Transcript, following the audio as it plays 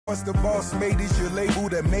Once the boss made it, you're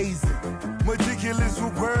labeled amazing. Meticulous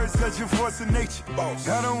with words, such a force of nature. Boss.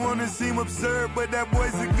 I don't wanna seem absurd, but that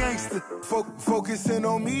boy's a gangster. Focusing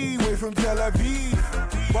on me, way from Tel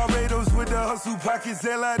Aviv. Barbados with the hustle pockets,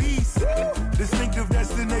 LIDs. Distinctive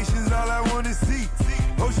destinations, all I wanna see.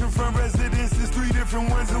 Oceanfront residences, 3 different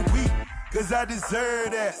ones a week. Cause I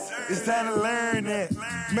deserve that, it's time to learn that.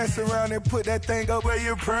 Mess around and put that thing up where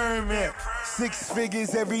your permit. 6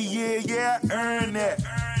 figures every year, yeah, I earn that.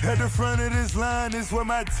 At the front of this line is where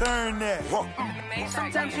my turn at.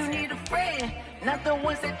 Sometimes you need a friend, not the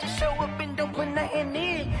ones that just show up and don't put nothing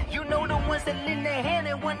in. You know the ones that lend their hand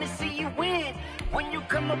and want to see you win. When you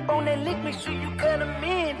come up on that lick, make sure you cut them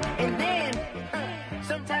in. And then,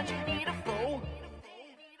 sometimes you need a fool.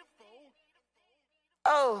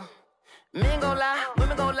 Oh. Men gon' lie,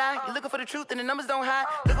 women gon' lie. You're looking for the truth and the numbers don't hide.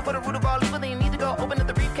 Looking for the root of all evil, then you need to go open up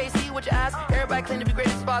the briefcase, see with your eyes. Everybody claim to be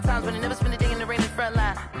greatest of all times, but they never spend a day in the rain in the front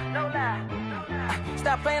line. No lie.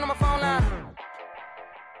 Stop playing on my phone line.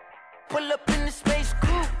 Pull up in the space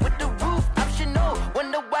coupe with the roof optional.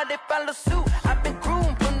 Wonder why they follow suit. I've been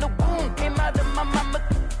groomed from the womb. Came out of my mama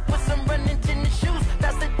with some running tennis shoes.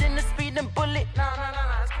 Faster than the speeding bullet. No,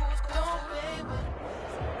 it's cool, it's cool.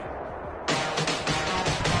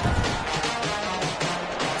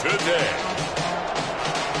 Today,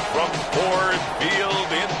 from Ford Field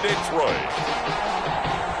in Detroit,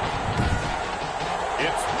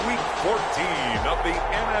 it's Week 14 of the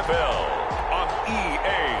NFL on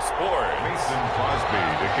EA Sports. Mason Crosby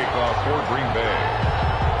to kick off for Green Bay.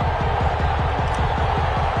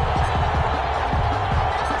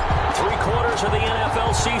 Three-quarters of the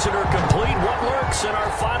NFL season are complete. What works in our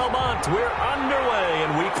final month? We're underway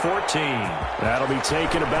in Week 14. That'll be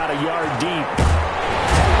taken about a yard deep.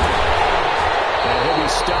 And he'll be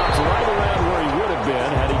stopped right around where he would have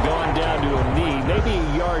been had he gone down to a knee, maybe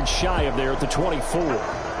a yard shy of there at the 24.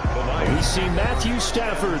 We see Matthew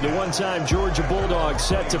Stafford, the one-time Georgia Bulldog,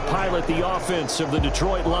 set to pilot the offense of the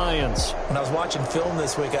Detroit Lions. When I was watching film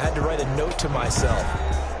this week, I had to write a note to myself.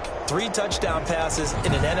 3 touchdown passes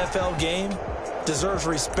in an NFL game deserves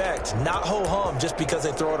respect, not ho-hum just because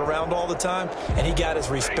they throw it around all the time, and he got his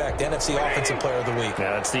respect. NFC Offensive Player of the Week.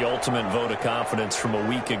 Yeah, that's the ultimate vote of confidence from a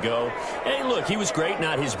week ago. Hey, look, he was great,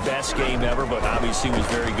 not his best game ever, but obviously was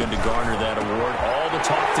very good to garner that award. All the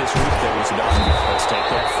talk this week that was about him. Let's take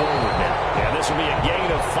that forward now. Yeah, this will be a gain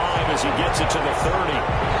of 5 as he gets it to the 30.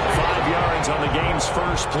 5 yards on the game's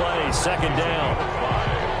first play, second down.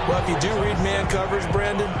 Well, if you do read man coverage,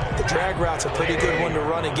 Brandon, the drag route's a pretty good one to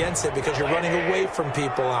run against it because you're running away from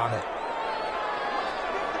people on it.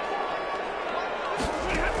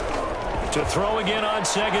 To throw again on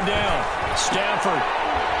second down. Stafford.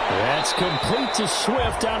 That's complete to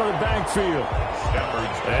Swift out of the backfield.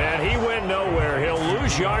 And he went nowhere. He'll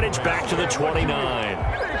lose yardage back to the 29.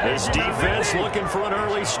 This defense looking for an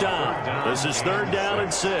early stop. This is 3rd down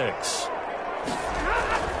and 6.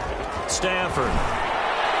 Stafford.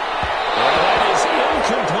 That is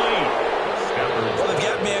incomplete. Well, they've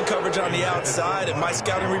got man coverage on the outside, and my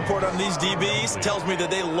scouting report on these DBs tells me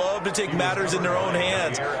that they love to take matters in their own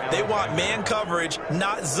hands. They want man coverage,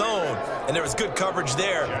 not zone. And there was good coverage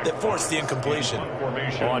there that forced the incompletion.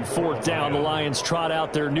 On 4th down, the Lions trot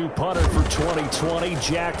out their new punter for 2020,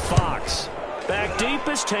 Jack Fox. Back deep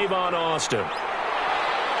is Tavon Austin.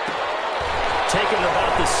 Taking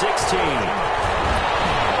about the 16.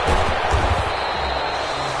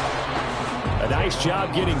 A nice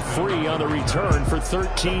job getting free on the return for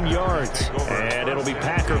 13 yards. And it'll be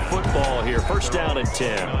Packer football here. 1st down and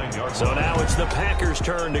 10. So now it's the Packers'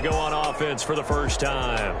 turn to go on offense for the first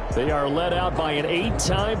time. They are led out by an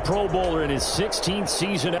 8-time Pro Bowler in his 16th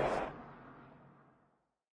season.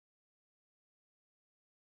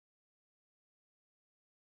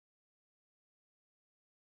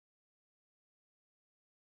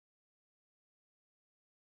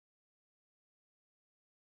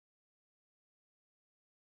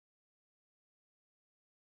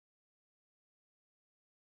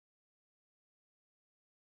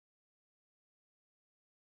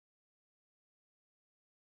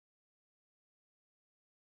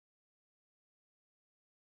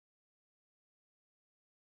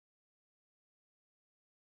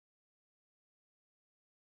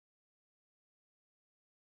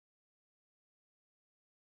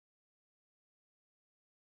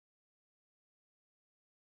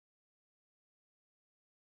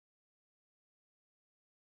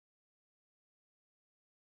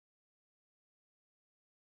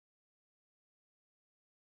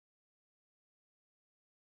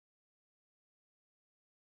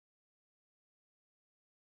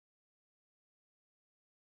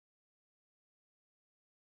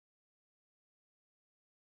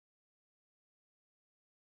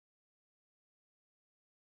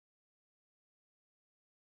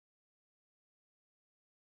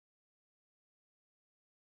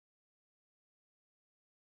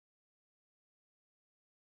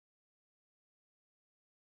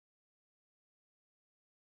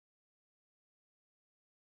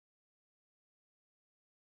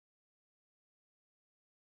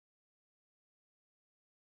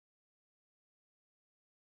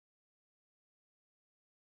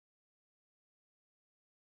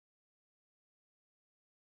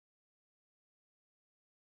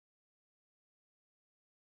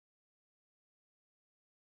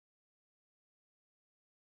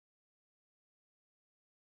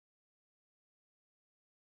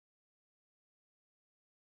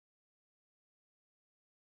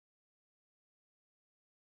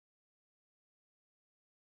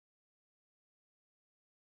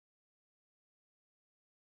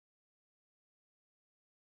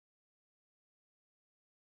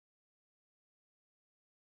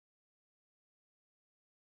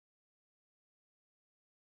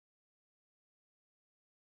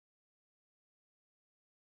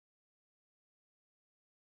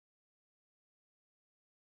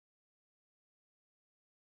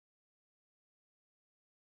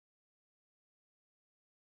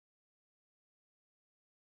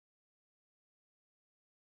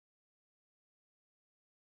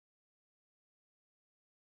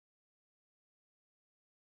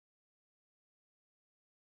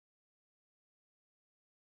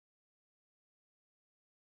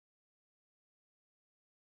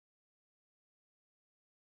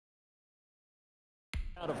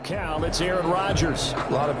 Out of Cal, it's Aaron Rodgers. A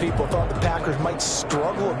lot of people thought the Packers might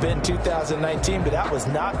struggle a bit in 2019, but that was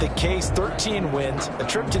not the case. 13 wins, a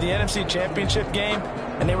trip to the NFC Championship game,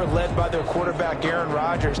 and they were led by their quarterback, Aaron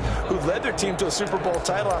Rodgers, who led their team to a Super Bowl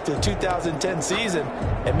title after the 2010 season,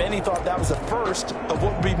 and many thought that was the first of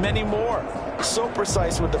what would be many more. So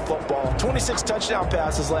precise with the football. 26 touchdown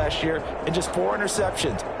passes last year and just 4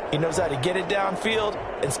 interceptions. He knows how to get it downfield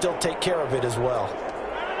and still take care of it as well.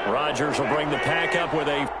 Rodgers will bring the pack up with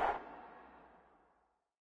a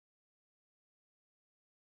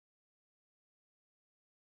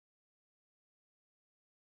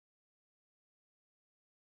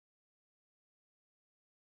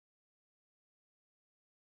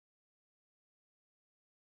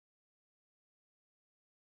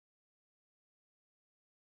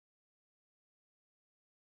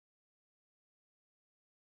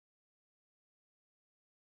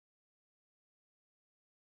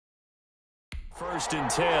First and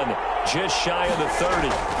 10, just shy of the 30.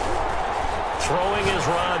 Throwing is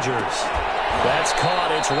Rodgers. That's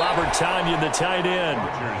caught. It's Robert Tonyan, the tight end.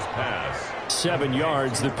 Rodgers pass. 7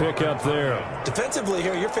 yards, the pickup there. Defensively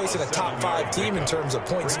here, you're facing a top-5 team in terms of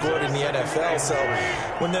points scored in the NFL. So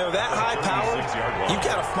when they're that high-powered, you've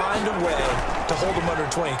got to find a way to hold them under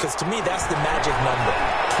 20. Because to me, that's the magic number.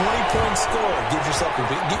 20 points scored gives yourself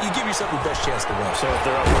you give yourself your best chance to win. So if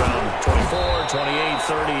they're up around 24, 28,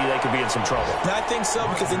 30, they could be in some trouble. And I think so,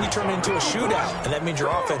 because then you turn it into a shootout, and that means your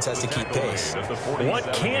offense has to keep pace.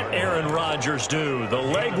 What can't Aaron Rodgers do? The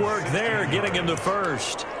legwork there, getting him to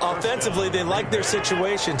first. Offensively, they liked their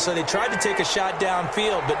situation, so they tried to take a shot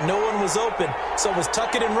downfield, but no one was open. So it was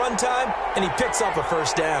tuck it in run time, and he picks up a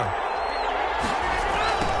first down.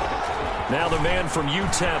 Now the man from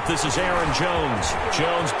UTEP, this is Aaron Jones.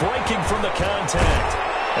 Jones breaking from the contact.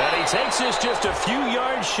 And he takes this just a few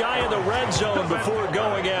yards shy of the red zone before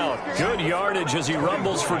going out. Good yardage as he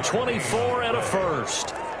rumbles for 24 and a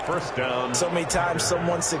first. First down. So many times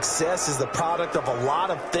someone's success is the product of a lot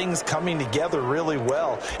of things coming together really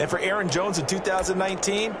well. And for Aaron Jones in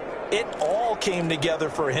 2019, it all came together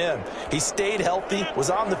for him. He stayed healthy, was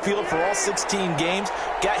on the field for all 16 games,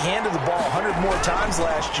 got handed the ball 100 more times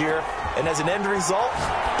last year, and as an end result,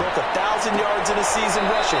 broke 1,000 yards in a season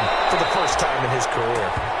rushing for the first time in his career.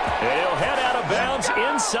 And he'll head out of bounds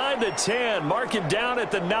inside the 10. Mark it down at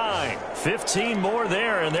the 9. 15 more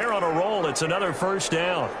there, and they're on a roll. It's another first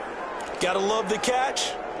down. Gotta love the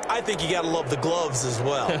catch. I think you gotta love the gloves as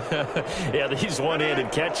well. Yeah, these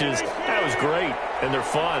one-handed catches, that was great, and they're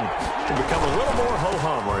fun. They become a little more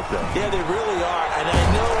ho-hum, aren't they? Yeah, they really are, and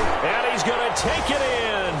I know. And he's going to take it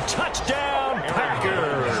in. Touchdown,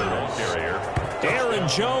 Packers. Aaron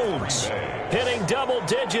Jones hitting double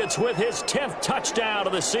digits with his 10th touchdown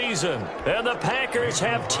of the season. And the Packers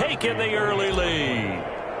have taken the early lead.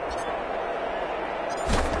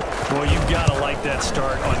 Well, you've got to like that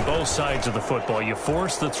start on both sides of the football. You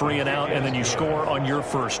force the 3 and out, and then you score on your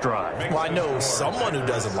first drive. Well, I know someone who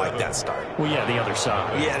doesn't like that start. Well, yeah, the other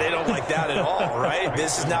side. Yeah, they don't like that at all, right?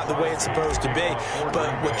 This is not the way it's supposed to be.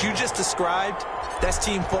 But what you just described, that's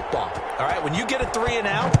team football, all right? When you get a 3 and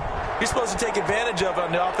out, you're supposed to take advantage of it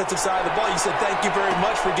on the offensive side of the ball. You said, thank you very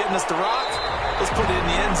much for getting us the rock. Let's put it in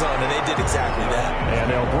the end zone, and they did exactly that. And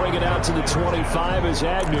they'll bring it out to the 25 as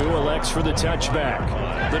Agnew elects for the touchback.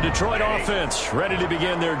 The Detroit offense ready to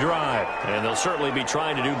begin their drive. And they'll certainly be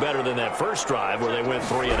trying to do better than that first drive where they went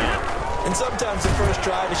 3 and out. And sometimes the first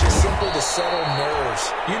drive is just simply to settle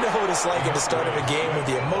nerves. You know what it's like at the start of a game with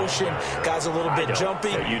the emotion. Guys a little bit jumpy.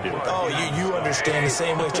 Yeah, you do. Oh, you understand the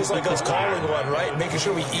same way. It's just like us calling one, right? Making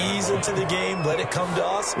sure we ease into the game, let it come to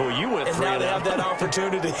us. Well, you went 3 and out. And now they have that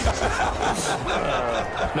opportunity.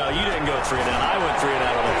 No, you didn't go 3 and out. I went 3 and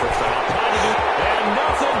out on the first time. And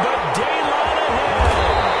nothing but daylight ahead.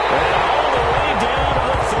 And all the way down to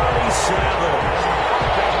the 37.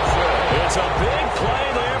 It's a big play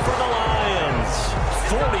there for the Lions.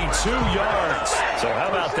 42 yards. So how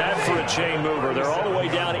about that for a chain mover? They're all the way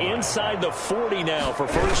down inside the 40 now for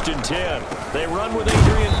first and 10. They run with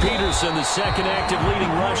Adrian Peterson, the second active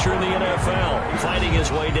leading rusher in the NFL, fighting his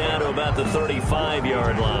way down to about the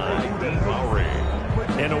 35-yard line.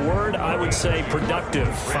 In a word, I would say productive,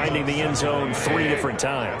 finding the end zone 3 different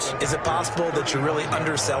times. Is it possible that you're really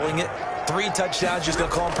underselling it? 3 touchdowns, just going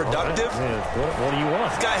to call him productive? What do you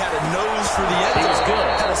want? This guy had a nose for the end zone. He was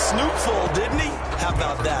good. Had a snoopful, didn't he? How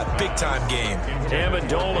about that? Big-time game.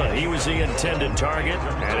 Amendola, he was the intended target,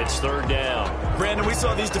 and it's 3rd down. Brandon, we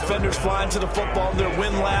saw these defenders flying to the football in their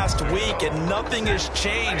win last week, and nothing has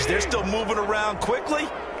changed. They're still moving around quickly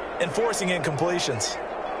and forcing incompletions.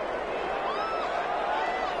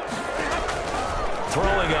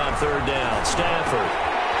 Throwing on 3rd down, Stafford.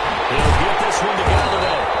 He'll get this one to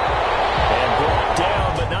Galladay.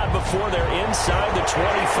 before they're inside the 25.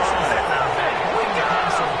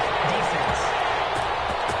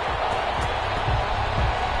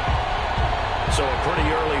 So a pretty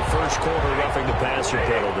early first quarter roughing the passer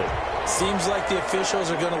penalty. Seems like the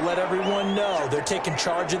officials are going to let everyone know they're taking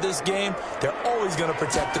charge of this game. They're always going to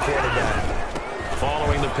protect the quarterback.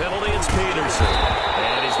 Following the penalty, it's Peterson.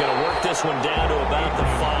 And he's going to work this one down to about the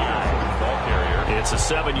 5. Ball carrier. It's a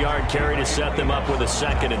 7-yard carry to set them up with a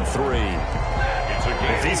 2nd and 3.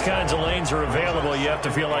 If these kinds of lanes are available, you have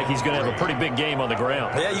to feel like he's going to have a pretty big game on the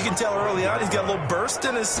ground. Yeah, you can tell early on he's got a little burst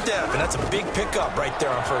in his step, and that's a big pickup right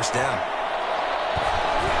there on first down.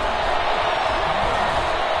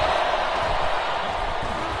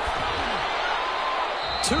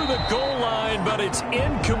 To the goal line, but it's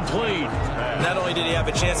incomplete. Not only did he have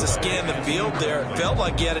a chance to scan the field there, it felt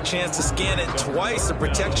like he had a chance to scan it twice. The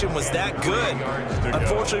protection was that good.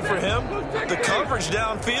 Unfortunately for him, the coverage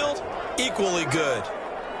downfield, equally good.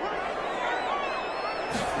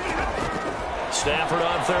 Stafford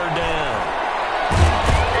on 3rd down.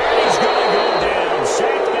 He's going to go down.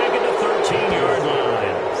 Sacked back at the 13-yard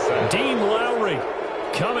line. Dean Lowry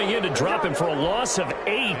coming in to drop him for a loss of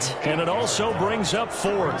 8, and it also brings up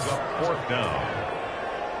 4th. 4th down.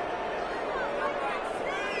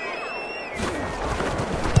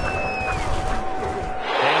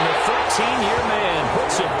 And the 13-year man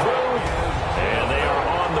puts it through, and they are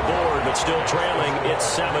on the board, but still trailing. It's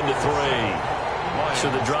 7-3.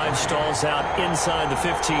 So the drive stalls out inside the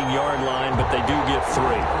 15-yard line, but they do get 3.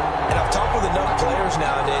 And I've talked with enough players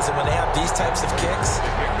nowadays, and when they have these types of kicks,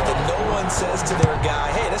 that no one says to their guy,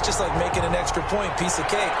 hey, that's just like making an extra point, piece of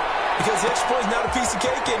cake. Because the extra point is not a piece of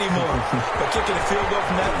cake anymore. But kicking a field goal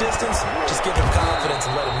from that distance, just give him confidence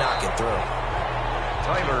and let him knock it through.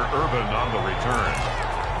 Tyler Urban on the return.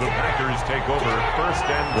 The Packers take over 1st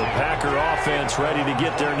and... The Packer offense ready to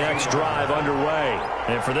get their next drive underway.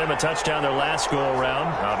 And for them, a touchdown their last go-around.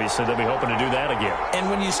 Obviously, they'll be hoping to do that again. And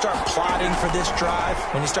when you start plotting for this drive,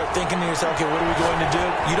 when you start thinking to yourself, okay, what are we going to do?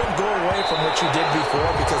 You don't go away from what you did before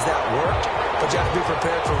because that worked. But you have to be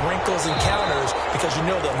prepared for wrinkles and counters because you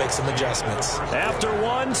know they'll make some adjustments. After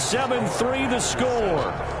 1, 7-3 the score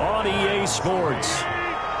on EA Sports.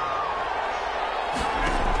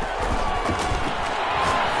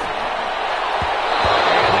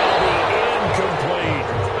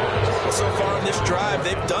 So far in this drive,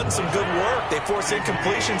 they've done some good work. They force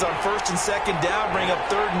incompletions on 1st and 2nd down, bring up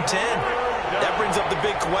 3rd and 10. That brings up the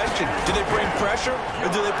big question. Do they bring pressure or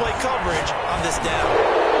do they play coverage on this down?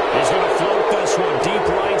 He's going to float this one deep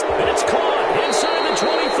right, and it's caught inside the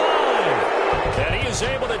 25. And he is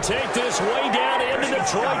able to take this way down into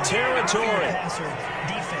Detroit territory.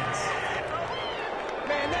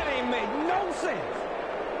 Man, that ain't made no sense.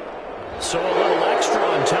 So a little extra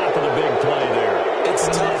on top of the big play there. It's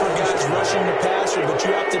tough for guys rushing the passer, but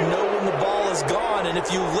you have to know when the ball is gone. And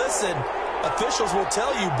if you listen, officials will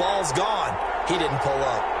tell you ball's gone. He didn't pull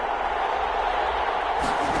up.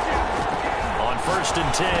 On 1st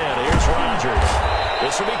and 10, here's Rodgers.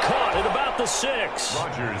 This will be caught at about the 6.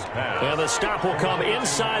 Rodgers pass. And the stop will come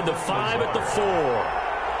inside the 5 at the 4.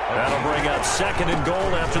 That'll bring up 2nd and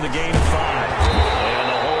goal after the gain of 5. And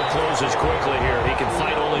the hole closes quickly here. He can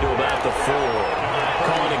fight only to about the 4.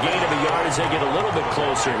 Calling a gain of a yard as they get a little bit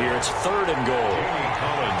closer here. It's 3rd and goal.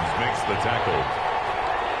 Collins makes the tackle.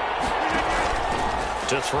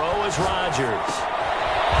 To throw is Rodgers.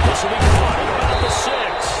 This will be caught at about the 6.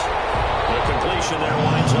 The completion there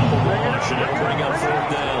winds up a wash, and it'll bring up 4th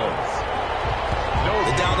down.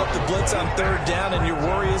 They dialed up the blitz on 3rd down, and your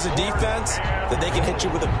worry as a defense that they can hit you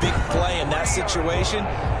with a big play in that situation.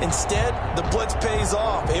 Instead, the blitz pays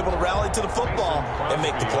off, able to rally to the football and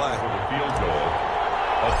make the play. Field goal.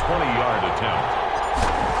 A 20-yard attempt.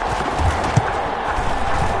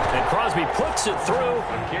 And Crosby puts it through,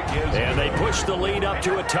 and they push the lead up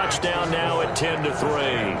to a touchdown now at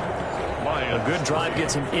 10-3. A good drive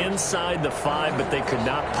gets him inside the 5, but they could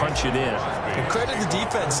not punch it in. And credit the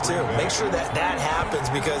defense, too. Make sure that that happens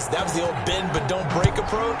because that was the old bend but don't break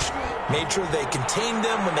approach. Made sure they contained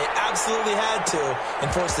them when they absolutely had to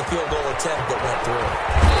and forced the field goal attempt that went through.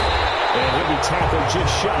 And he'll be tackled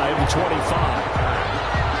just shy of the 25.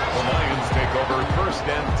 The Lions take over 1st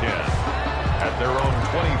and 10 at their own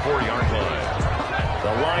 24-yard line.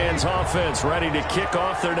 The Lions offense ready to kick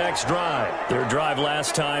off their next drive. Their drive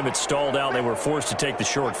last time, it stalled out. They were forced to take the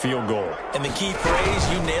short field goal. And the key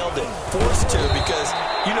phrase, you nailed it, forced to, because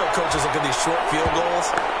you know coaches look at these short field goals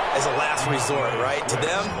as a last resort, right? To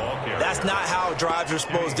them, that's not how drives are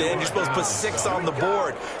supposed to end. You're supposed to put 6 on the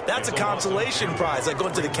board. That's a consolation prize. Like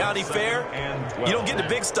going to the county fair, you don't get the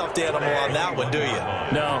big stuffed animal on that one, do you?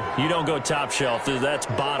 No, you don't go top shelf. That's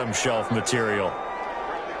bottom shelf material.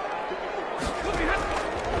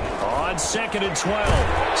 On 2nd and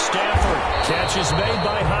 12, Stafford. Catch is made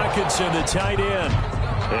by Hockenson, the tight end.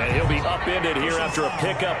 And he'll be upended here after a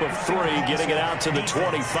pickup of 3, getting it out to the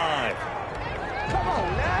 25. Come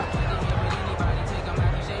on now.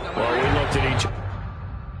 Well, we looked at each.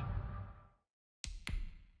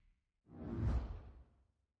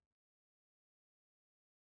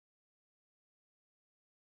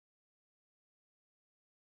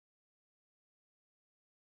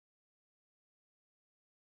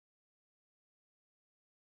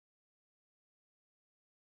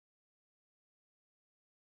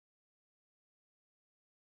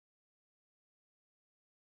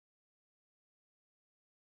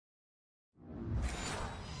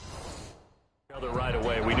 Right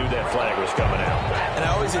away, we knew that flag was coming out. And I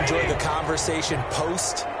always enjoy the conversation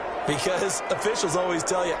post, because officials always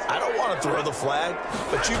tell you, I don't want to throw the flag,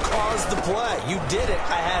 but you caused the play. You did it.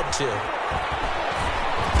 I had to.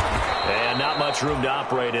 And not much room to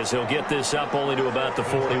operate as he'll get this up only to about the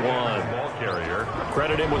 41. Ball carrier.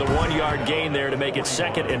 Credit him with a 1-yard gain there to make it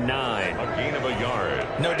 2nd and 9. A gain of a yard.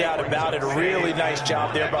 No doubt about it. A really nice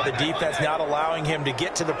job there by the defense, not allowing him to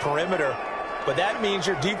get to the perimeter. But that means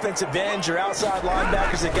your defensive ends, your outside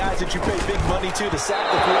linebackers, the guys that you pay big money to sack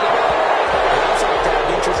the quarterback. They also have to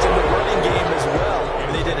have interest in the running game as well.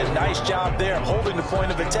 And they did a nice job there of holding the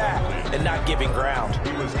point of attack and not giving ground.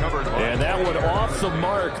 He was covered. And that one off the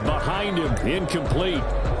mark behind him, incomplete.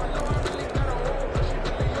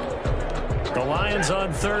 The Lions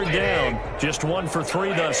on 3rd down, just 1 for 3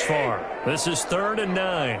 thus far. This is 3rd and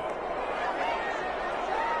 9.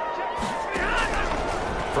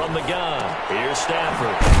 From the gun, here's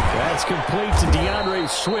Stafford. That's complete to DeAndre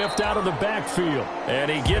Swift out of the backfield. And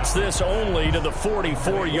he gets this only to the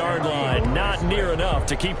 44-yard line. Not near enough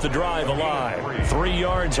to keep the drive alive. 3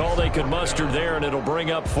 yards, all they could muster there, and it'll bring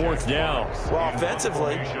up 4th down. Well,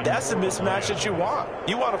 offensively, that's the mismatch that you want.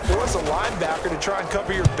 You want to force a linebacker to try and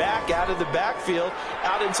cover your back out of the backfield,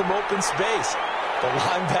 out in some open space. The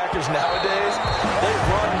linebackers nowadays, they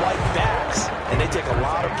run like backs, and they take a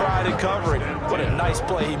lot of pride in covering. What a nice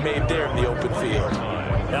play he made there in the open field.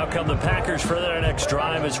 Now come the Packers for their next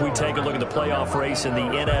drive as we take a look at the playoff race in the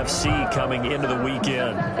NFC coming into the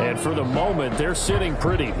weekend. And for the moment, they're sitting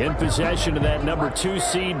pretty in possession of that number 2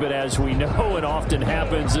 seed, but as we know it often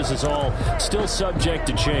happens, this is all still subject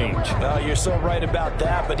to change. No, you're so right about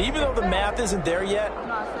that, but even though the math isn't there yet,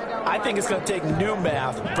 I think it's going to take new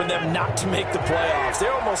math for them not to make the playoffs.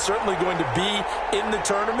 They're almost certainly going to be in the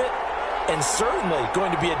tournament and certainly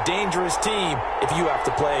going to be a dangerous team if you have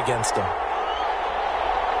to play against them.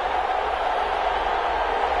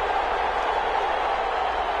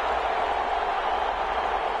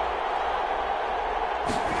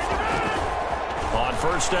 On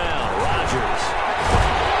 1st down, Rodgers.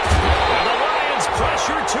 And the Lions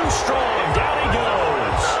pressure too strong. Down he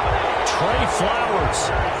goes. Trey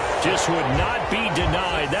Flowers just would not be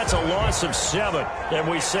denied. That's a loss of 7. And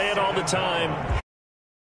we say it all the time.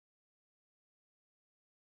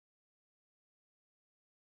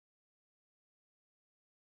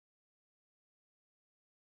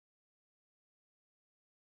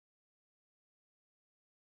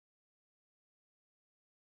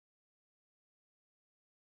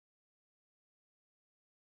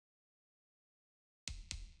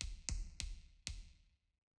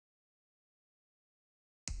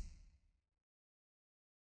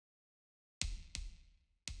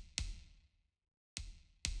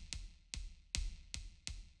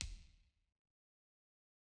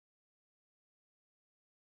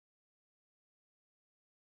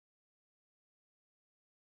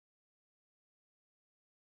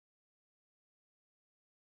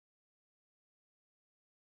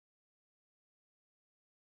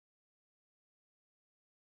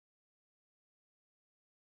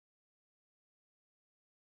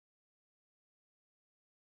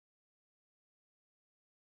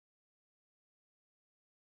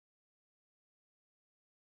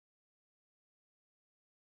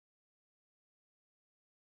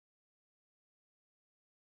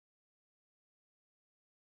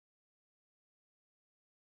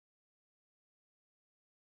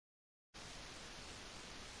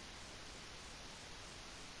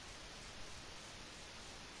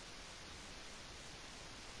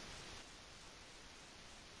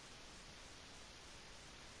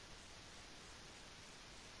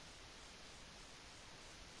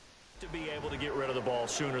 To be able to get rid of the ball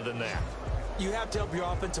sooner than that. You have to help your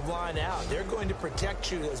offensive line out. They're going to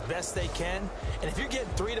protect you as best they can. And if you're getting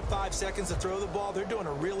 3 to 5 seconds to throw the ball, they're doing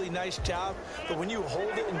a really nice job. But when you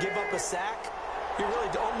hold it and give up a sack, you're really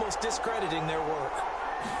almost discrediting their work.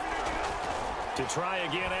 To try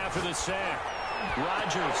again after the sack.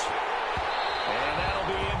 Rodgers. And that'll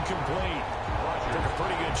be incomplete. Took a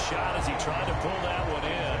pretty good shot as he tried to pull that one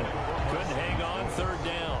in. Couldn't hang on, third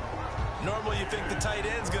down. Normally you think the tight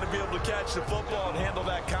end's going to be able to catch the football and handle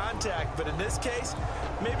that contact, but in this case,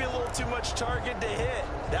 maybe a little too much target to hit.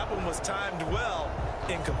 That one was timed well,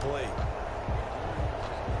 incomplete.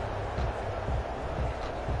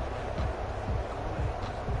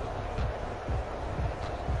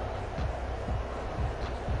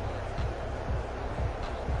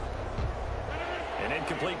 An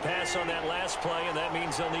incomplete pass on that last play, and that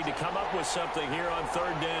means they'll need to come up with something here on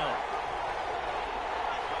third down.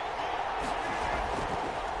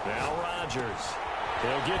 Now Rodgers.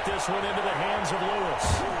 He'll get this one into the hands of Lewis.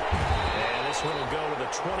 And this one will go to the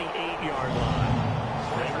 28-yard line.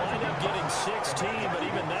 They wind up getting 16, but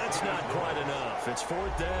even that's not quite enough. It's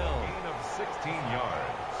fourth down. Gain of 16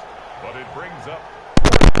 yards, but it brings up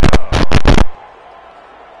fourth down.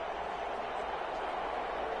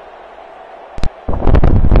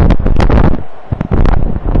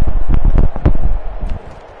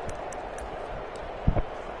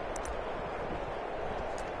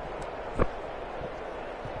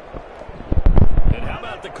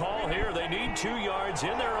 The call here, they need 2 yards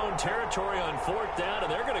in their own territory on fourth down,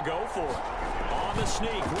 and they're going to go for it. On the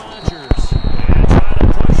sneak, Rodgers. And try to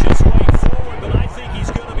push his way forward, but I think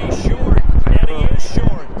he's going to be short, and he is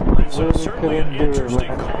short. So certainly an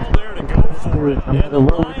interesting call there to go for it. And the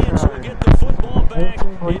Lions will get the football back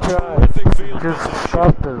in terrific field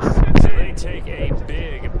position. So they take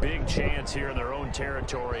a big chance here in their own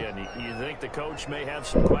territory, and you think the coach may have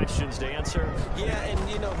some questions to answer? Yeah, and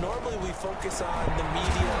you know, normally we focus on the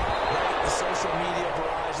media, right? The social media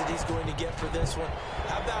barrage that he's going to get for this one.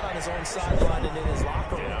 How about on his own sideline and in his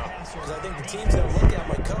locker room? Because I think the team's going to look at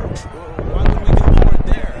my coach. Why would we go for it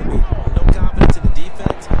there? I mean, no confidence in the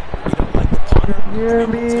defense. You don't like the punter. Hear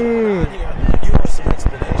me. You have some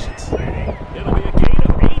explanations. It'll be a gain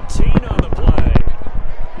of 18 on the play.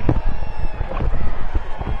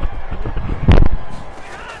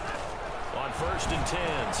 On first and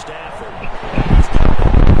 10, Stafford. He's got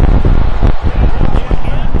it. And he'll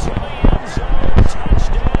get into the end zone.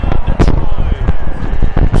 Touchdown, Detroit.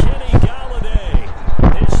 Kenny Galladay,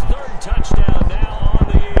 his third touchdown now on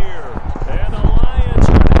the year. And the Lions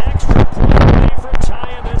are an extra point away from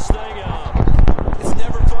tying this thing up. It's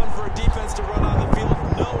never fun for a defense to run on the field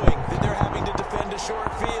knowing that they're having to defend a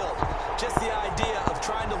short field. Just the idea of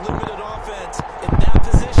trying to limit an offense in that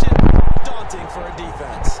position, daunting for a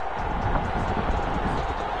defense.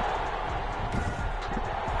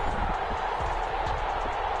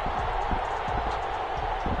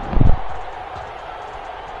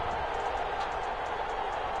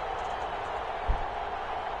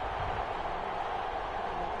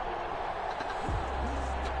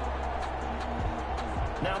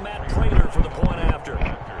 Now Matt Prater for the point after.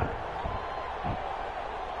 And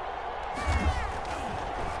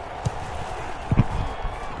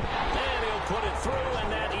he'll put it through,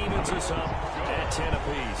 and that evens us up at 10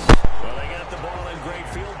 apiece. Well, they got the ball in great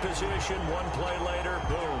field position. One play later,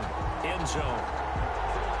 boom, end zone.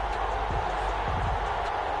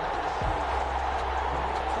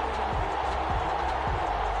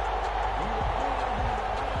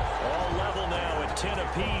 All level now at 10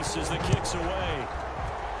 apiece as the kick's away.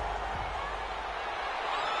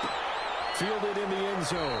 Fielded in the end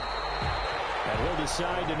zone. And he'll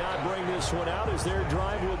decide to not bring this one out as their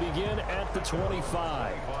drive will begin at the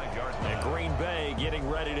 25. And Green Bay getting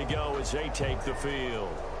ready to go as they take the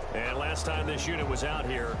field. And last time this unit was out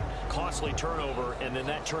here, costly turnover, and then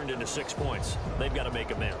that turned into 6 points. They've got to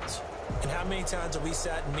make amends. And how many times have we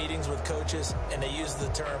sat in meetings with coaches and they use the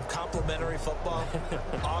term complementary football?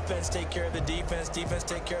 Offense take care of the defense, defense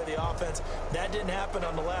take care of the offense. That didn't happen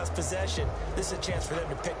on the last possession. This is a chance for them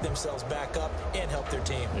to pick themselves back up and help their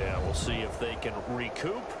team. Yeah, we'll see if they can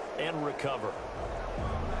recoup and recover.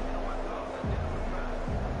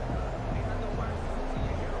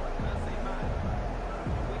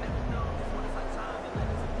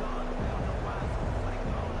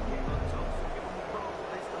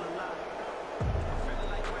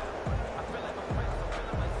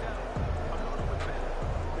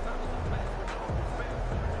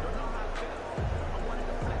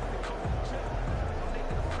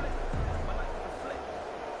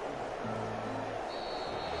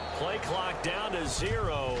 Play clock down to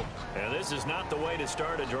 0, and this is not the way to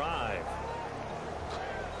start a drive.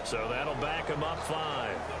 So that'll back them up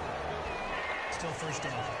 5. Still first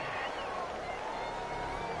down.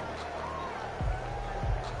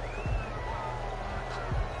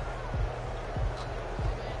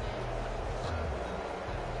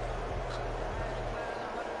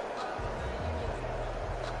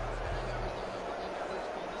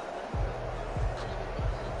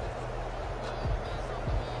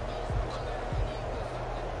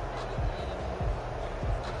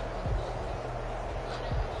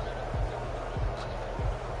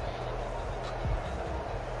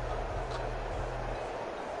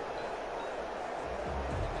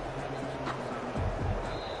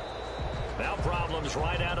 Problems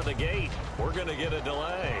right out of the gate. We're going to get a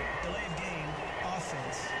delay. Delayed game,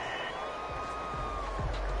 offense.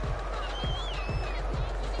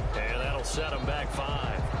 And that'll set them back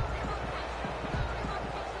 5.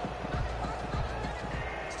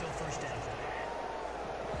 Still first down.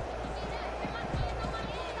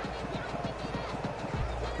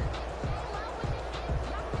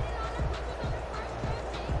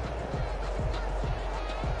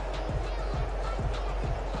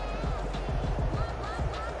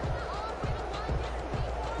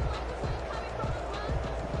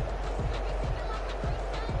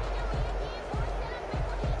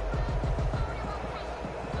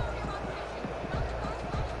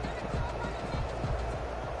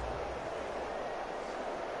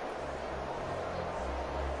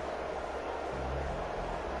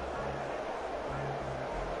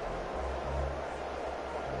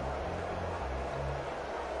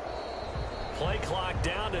 Play clock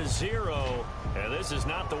down to 0, and this is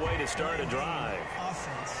not the way to start a drive.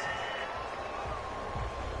 Offense.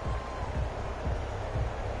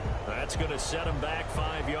 That's going to set them back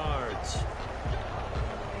 5 yards.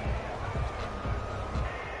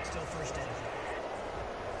 Still first down.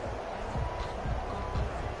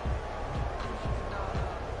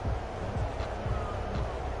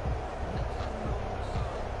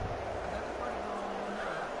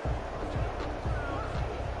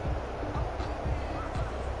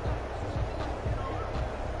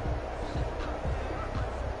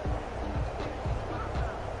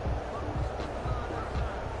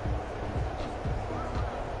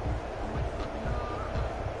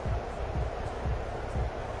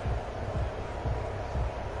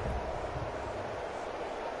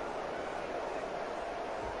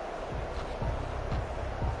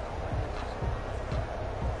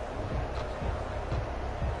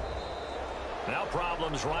 Now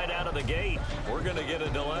problems right out of the gate. We're going to get a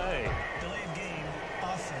delay. Delayed game,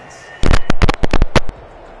 offense.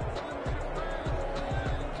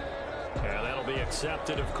 And that'll be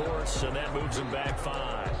accepted, of course, and that moves them back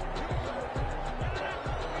 5.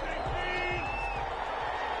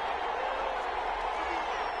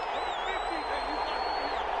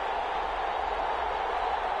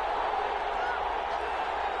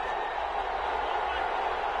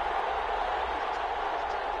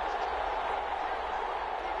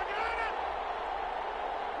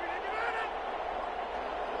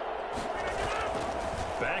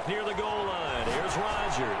 Back near the goal line. Here's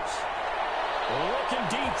Rodgers. Looking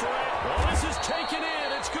deep for it. Well, this is taken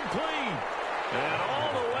in. It's complete. And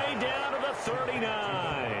all the way down to the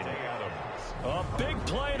 39. A big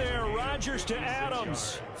play there. Rodgers to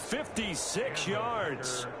Adams. 56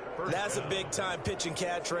 yards. That's a big-time pitch and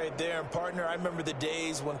catch right there. And, partner, I remember the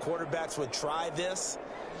days when quarterbacks would try this.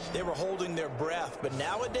 They were holding their breath. But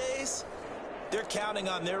nowadays, they're counting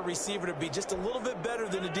on their receiver to be just a little bit better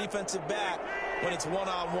than a defensive back when it's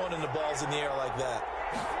one-on-one and the ball's in the air like that.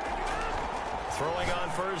 Throwing on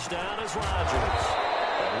first down is Rodgers.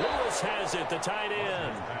 And Lewis has it, the tight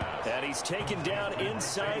end. And he's taken down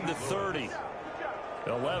inside the 30.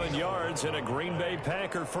 11 yards and a Green Bay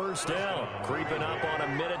Packer first down. Creeping up on a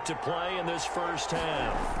minute to play in this first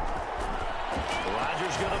half.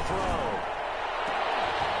 Rodgers going to throw.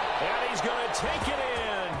 And he's going to take it in.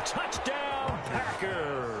 Touchdown,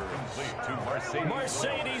 Packers.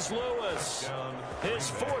 Mercedes Lewis. His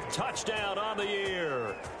 4th touchdown on the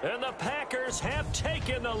year. And the Packers have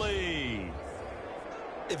taken the lead.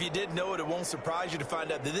 If you didn't know it, it won't surprise you to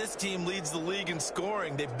find out that this team leads the league in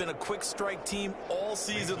scoring. They've been a quick strike team all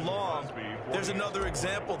season long. There's another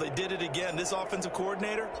example. They did it again. This offensive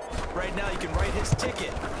coordinator, right now, you can write his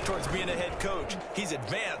ticket towards being a head coach. He's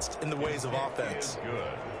advanced in the ways of offense.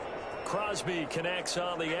 Crosby connects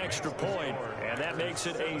on the extra point, and that makes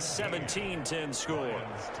it a 17-10 score.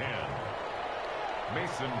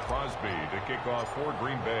 Mason Crosby to kick off for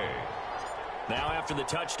Green Bay. Now after the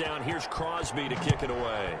touchdown, here's Crosby to kick it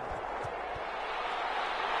away.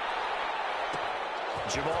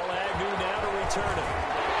 Jamal Agnew now to return it.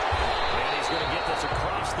 And he's going to get this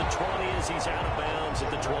across the 20 as he's out of bounds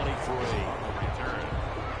at the 23. Return.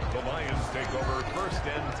 The Lions take over first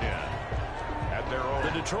and 10. At their own.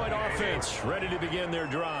 The Detroit offense ready to begin their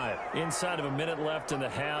drive. Inside of a minute left in the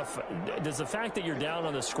half. Does the fact that you're down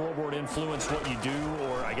on the scoreboard influence what you do,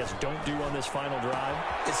 or I guess don't do on this final drive?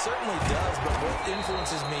 It certainly does, but what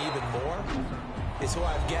influences me even more is who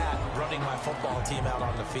I've got running my football team out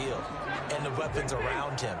on the field and the weapons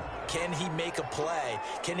around him. Can he make a play?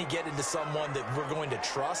 Can he get into someone that we're going to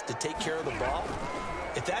trust to take care of the ball?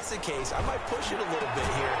 If that's the case, I might push it a little bit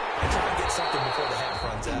here and try and get something before the half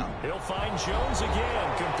runs out. He'll find Jones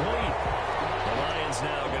again, complete. The Lions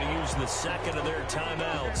now going to use the second of their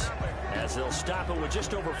timeouts as they'll stop it with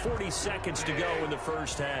just over 40 seconds to go in the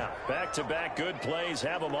first half. Back-to-back good plays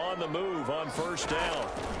have them on the move on first down.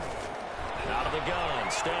 Out of the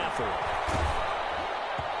gun, Stafford.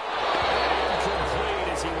 Incomplete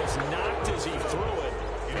as he was knocked as he threw it,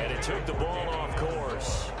 and it took the ball off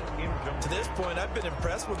course. To this point, I've been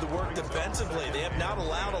impressed with the work defensively. They have not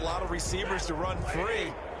allowed a lot of receivers to run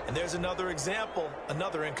free. And there's another example,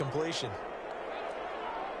 another incompletion.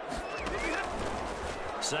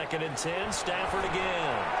 2nd and 10, Stafford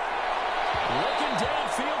again. Looking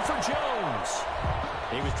downfield for Jones.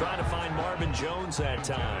 He was trying to find Marvin Jones that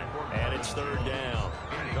time, and it's 3rd down.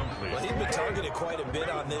 Well, he's been targeted quite a bit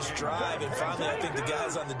on this drive, and finally I think the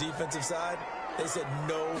guys on the defensive side, they said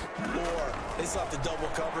no more. They slapped the double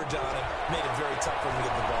coverage on him, made it very tough for him to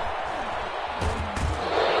get the ball.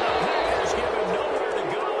 Packers give him nowhere to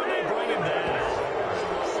go, and they bring him down.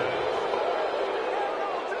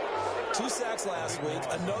 2 sacks last week,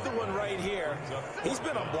 another one right here. He's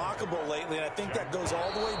been unblockable lately, and I think that goes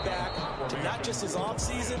all the way back to not just his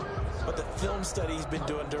offseason, but the film study he's been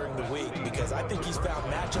doing during the week, because I think he's found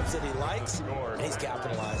matchups that he likes, and he's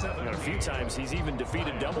capitalizing. A few times he's even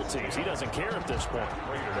defeated double teams. He doesn't care at this point.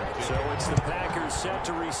 So it's the Packers set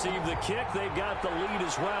to receive the kick. They've got the lead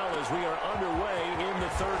as well as we are underway in the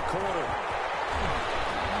 3rd quarter.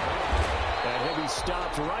 And he'll be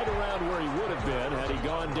stopped right around where he would have been had he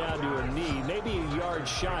gone down to a knee, maybe a yard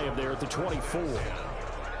shy of there at the 24.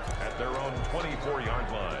 At their own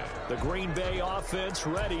 24-yard line. The Green Bay offense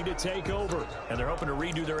ready to take over. And they're hoping to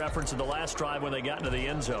redo their efforts in the last drive when they got into the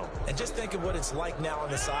end zone. And just think of what it's like now on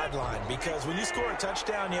the sideline, because when you score a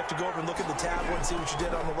touchdown, you have to go over and look at the tablet and see what you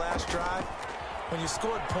did on the last drive. When you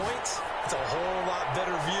scored points, it's a whole lot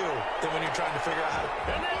better view than when you're trying to figure out how to...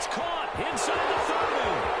 And that's caught inside the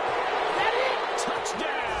 30.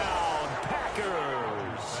 Touchdown,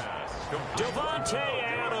 Packers. Devontae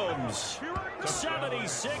Adams,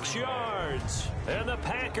 76 yards. And the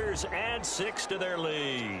Packers add 6 to their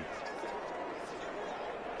lead.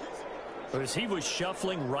 As he was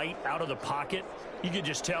shuffling right out of the pocket, you could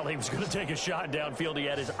just tell he was going to take a shot downfield. He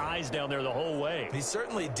had his eyes down there the whole way. He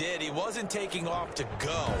certainly did. He wasn't taking off to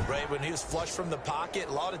go, right? When he was flush from the pocket,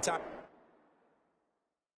 a lot of time.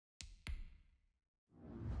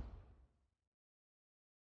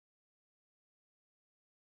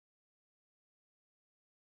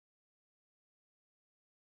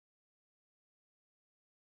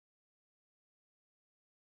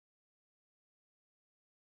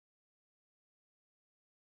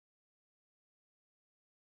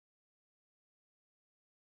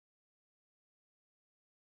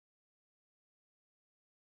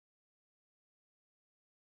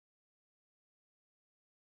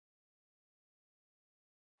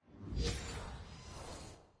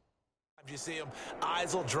 You see him,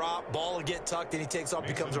 eyes will drop, ball will get tucked, and he takes off,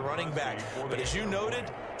 becomes a running back. But as you noted,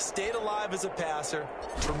 stayed alive as a passer,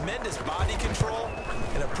 tremendous body control,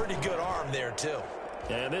 and a pretty good arm there, too.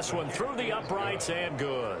 And this one through the uprights and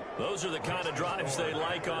good. Those are the kind of drives they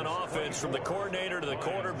like on offense, from the coordinator to the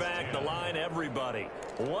quarterback, the line, everybody.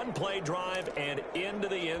 One-play drive and into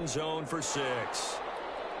the end zone for 6.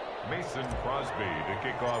 Mason Crosby to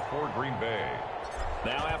kick off for Green Bay.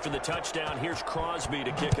 Now after the touchdown, here's Crosby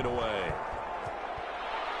to kick it away.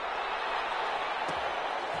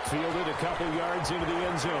 Fielded a couple yards into the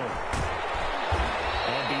end zone.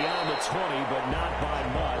 And beyond the 20, but not by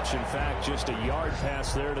much. In fact, just a yard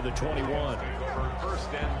pass there to the 21. For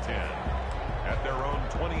 1st and 10 at their own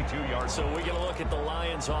 22-yard. So we're going to look at the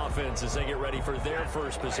Lions offense as they get ready for their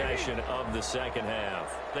first possession of the second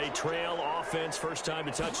half. They trail offense, first time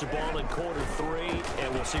to touch the ball in quarter 3,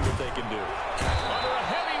 and we'll see what they can do. Under a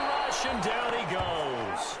heavy rush, and down he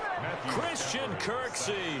goes. Christian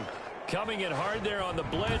Kirksey coming in hard there on the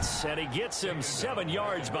blitz, and he gets him 7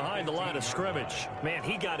 yards behind the line of scrimmage. Man,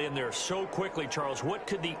 he got in there so quickly, Charles. What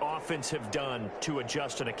could the offense have done to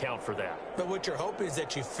adjust and account for that? But what you're hoping is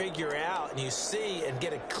that you figure out and you see and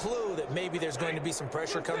get a clue that maybe there's going to be some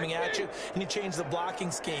pressure coming at you, and you change the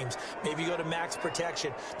blocking schemes. Maybe you go to max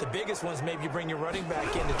protection. The biggest ones, maybe you bring your running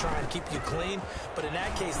back in to try and keep you clean. But in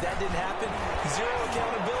that case, that didn't happen. 0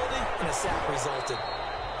 accountability, and a sack resulted.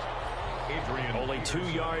 Only 2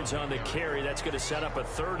 yards on the carry. That's going to set up a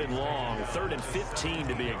 3rd and long, 3rd and 15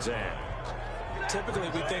 to be exact. Typically,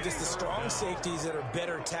 we think it's the strong safeties that are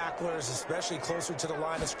better tacklers, especially closer to the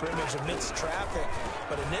line of scrimmage amidst traffic.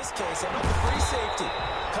 But in this case, how about the free safety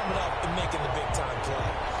coming up and making the big-time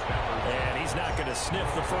play? And he's not going to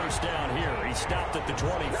sniff the first down here. He stopped at the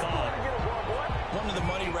 25. One of the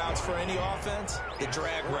money routes for any offense, the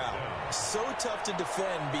drag route. So tough to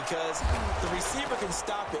defend because the receiver can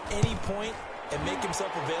stop at any point and make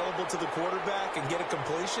himself available to the quarterback and get a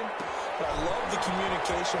completion. But I love the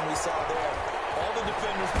communication we saw there. All the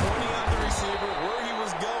defenders pointing out the receiver where he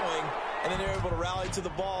was going, and then they're able to rally to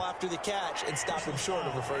the ball after the catch and stop him short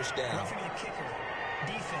of a first down. Roughing the kicker,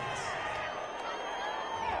 defense.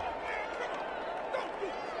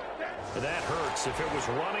 That hurts. If it was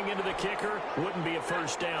running into the kicker, wouldn't be a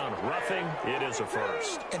first down. Roughing, it is a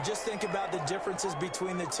first. And just think about the differences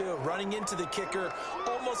between the two. Running into the kicker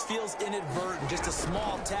almost feels inadvertent, just a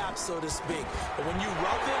small tap, so to speak. But when you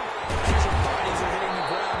rough him, your bodies are hitting the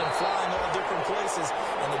ground and flying all different places.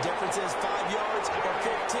 And the difference is 5 yards or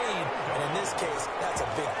 15. And in this case, that's a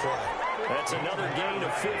big play. That's another gain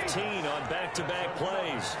of 15 on back-to-back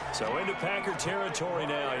plays. So into Packer territory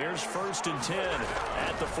now. Here's 1st and 10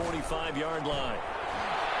 at the 45-yard line.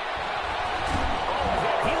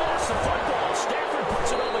 Oh, he lost the football. Stafford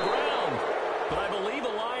puts it on the ground. But I believe a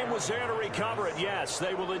Lion was there to recover it. Yes,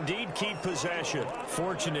 they will indeed keep possession.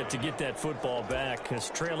 Fortunate to get that football back,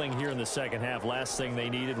 because trailing here in the second half, last thing they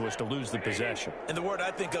needed was to lose the possession. And the word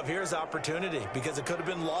I think of here is opportunity, because it could have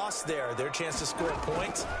been lost there. Their chance to score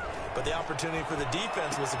points. But the opportunity for the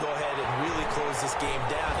defense was to go ahead and really close this game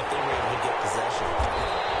down if they were able to get possession.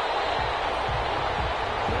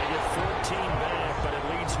 They get 14 back, but it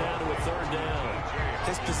leads now to a 3rd down.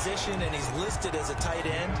 His position, and he's listed as a tight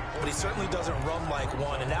end, but he certainly doesn't run like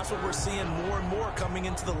one. And that's what we're seeing more and more coming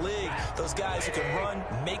into the league. Those guys who can run,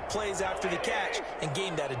 make plays after the catch, and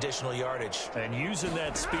gain that additional yardage. And using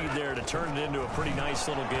that speed there to turn it into a pretty nice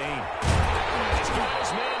little game. This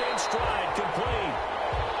guy's man in stride, complete.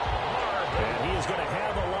 And he is going to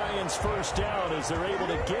have a Lions first down as they're able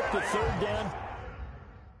to get the 3rd down.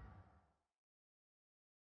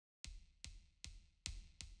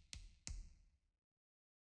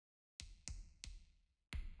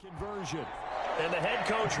 Conversion. And the head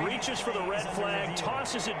coach reaches for the red flag,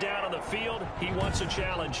 tosses it down on the field. He wants a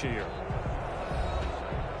challenge here.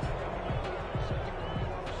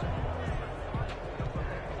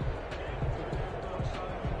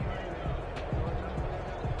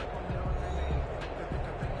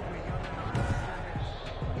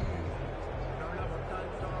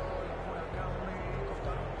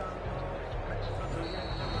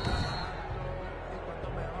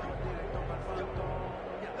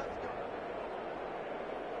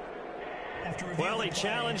 Well, he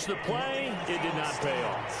challenged the play. It did not pay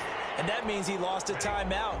off. And that means he lost a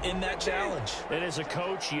timeout in that challenge. And as a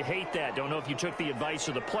coach, you hate that. Don't know if you took the advice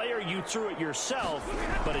of the player, you threw it yourself,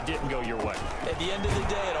 but it didn't go your way. At the end of the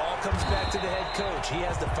day, it all comes back to the head coach. He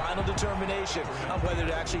has the final determination on whether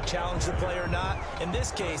to actually challenge the play or not. In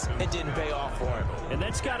this case, it didn't pay off for him. And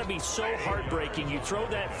that's got to be so heartbreaking. You throw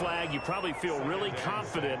that flag, you probably feel really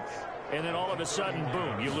confident, and then all of a sudden,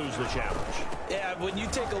 boom, you lose the challenge. Yeah, when you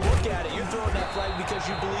take a look at it, you're throwing that flag because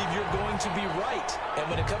you believe you're going to be right. And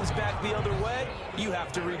when it comes back the other way, you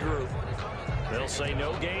have to regroup. They'll say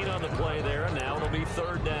no gain on the play there, and now it'll be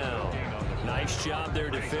 3rd down. Nice job there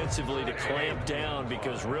defensively to clamp down,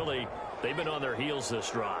 because really, they've been on their heels this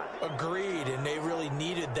drive. Agreed, and they really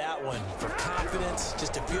needed that one for confidence,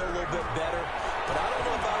 just to feel a little bit better. But I don't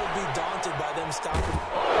know if I would be daunted by them stopping.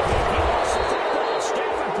 He lost the football.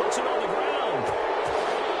 Stafford puts it on the ground.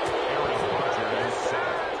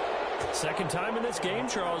 Second time in this game,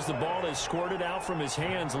 Charles, the ball is squirted out from his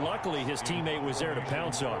hands. Luckily, his teammate was there to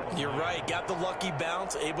pounce on it. You're right. Got the lucky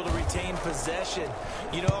bounce, able to retain possession.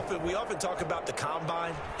 You know, we often talk about the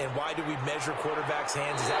combine and why do we measure quarterbacks'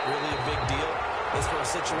 hands. Is that really a big deal? It's for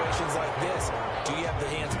situations like this. Do you have the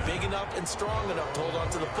hands big enough and strong enough to hold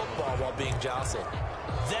onto the football while being jostled?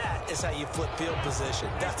 That is how you flip field position.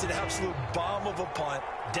 That's an absolute bomb of a punt.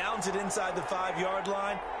 Downs it inside the 5-yard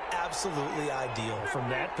line. Absolutely ideal. From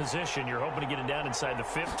that position, you're hoping to get it down inside the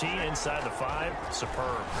 15, inside the 5.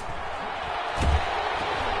 Superb.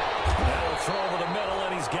 Now a throw over the middle,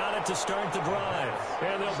 and he's got it to start the drive.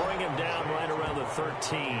 And they'll bring him down right around the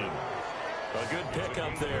 13. A good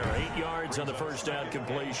pickup there. 8 yards on the first down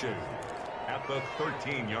completion. At the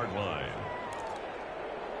 13-yard line.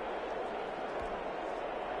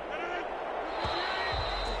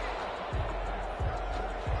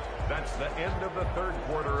 That's the end of the 3rd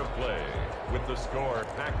quarter of play. With the score,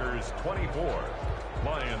 Packers 24,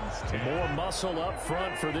 Lions 10. More muscle up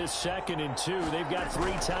front for this 2nd and 2. They've got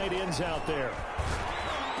 3 tight ends out there.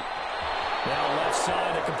 Now left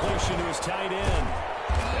side, a completion to his tight end.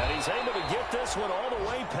 And he's able to get this one all the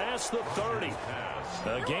way past the 30.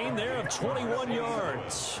 A gain there of 21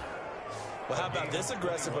 yards. Well, how about this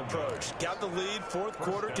aggressive approach? Got the lead, 4th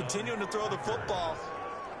quarter, continuing to throw the football.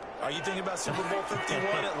 Are you thinking about Super Bowl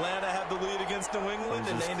 51? Atlanta had the lead against New England,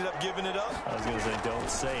 and they ended up giving it up? I was going to say, don't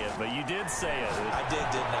say it, but you did say it. I did,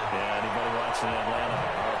 didn't I? Yeah, anybody watching Atlanta,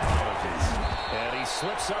 our apologies. And he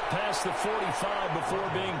slips up past the 45 before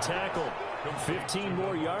being tackled. 15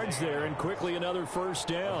 more yards there, and quickly another first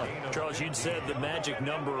down. Charles, you'd said the magic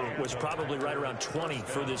number was probably right around 20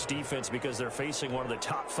 for this defense because they're facing one of the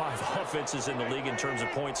top 5 offenses in the league in terms of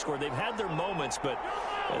points scored. They've had their moments, but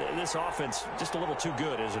this offense just a little too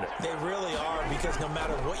good, isn't it? They really are, because no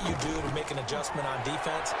matter what you do to make an adjustment on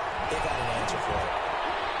defense, they got an answer for it.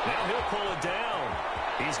 Now he'll pull it down.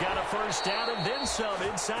 He's got a first down and then some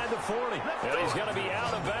inside the 40. And he's going to be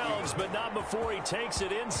out of bounds, but not before he takes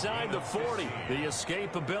it inside the 40. The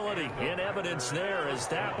escapability in evidence there is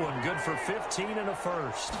that one good for 15 and a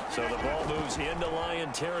first. So the ball moves into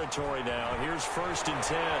Lion territory now. Here's 1st and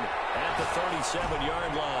 10 at the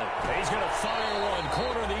 37-yard line. He's going to fire one,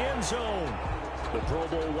 corner the end zone. The Pro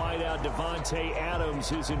Bowl wideout Devontae Adams,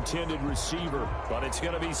 his intended receiver, but it's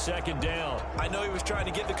going to be 2nd down. I know he was trying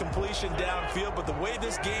to get the completion downfield, but the way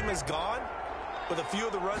this game has gone, with a few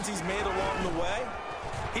of the runs he's made along the way,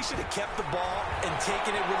 he should have kept the ball and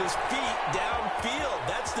taken it with his feet downfield.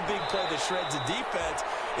 That's the big play that shreds the defense.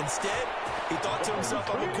 Instead, he thought to himself,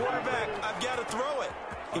 I'm a quarterback, I've got to throw it.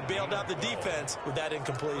 He bailed out the defense with that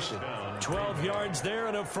incompletion. 12 yards there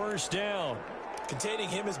and a first down. Containing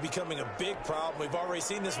him is becoming a big problem. We've already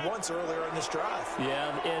seen this once earlier in this drive.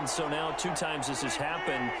 Yeah, and so now 2 times this has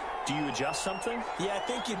happened. Do you adjust something? Yeah, I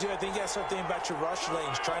think you do. I think you got to start thinking about your rush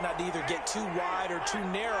lanes. Try not to either get too wide or too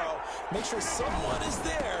narrow. Make sure someone is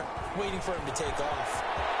there waiting for him to take off.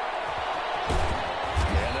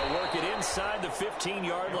 And they'll work it inside the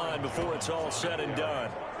 15-yard line before it's all said and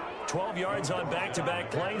done. 12 yards on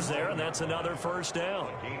back-to-back plays there, and that's another first down.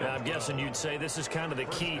 Now, I'm guessing you'd say this is kind of the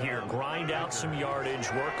key here. Grind out some yardage,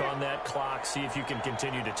 work on that clock, see if you can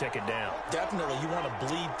continue to tick it down. Definitely. You want to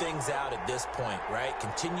bleed things out at this point, right?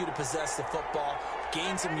 Continue to possess the football,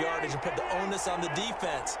 gain some yardage, and put the onus on the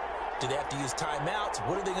defense. Do they have to use timeouts?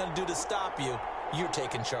 What are they going to do to stop you? You're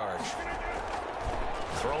taking charge.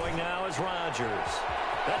 Throwing now is Rodgers.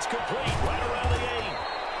 That's complete right around the 8.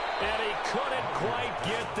 And he couldn't quite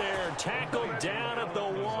get there. Tackled down at the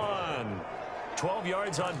 1. 12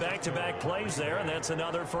 yards on back-to-back plays there, and that's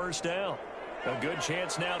another first down. A good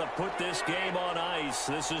chance now to put this game on ice.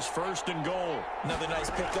 This is 1st and goal. Another nice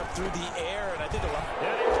pickup through the air, and I think and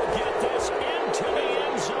he will get this into the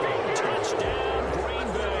end zone. Touchdown, Green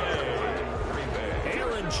Bay.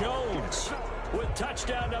 Aaron Jones with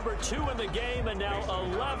touchdown number 2 in the game, and now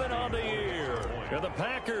 11 on the year. And the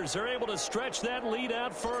Packers are able to stretch that lead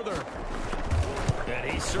out further. And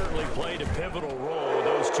he certainly played a pivotal role with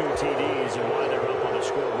those 2 TDs and why they're up on the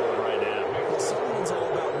scoreboard right now. Well, someone's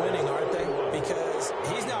all about winning, aren't they? Because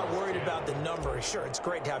he's not worried about the number. Sure, it's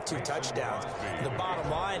great to have 2 touchdowns. The bottom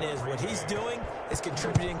line is what he's doing is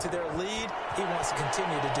contributing to their lead. He wants to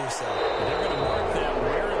continue to do so. They're going to mark that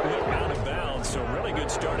where it went out of bounds. So really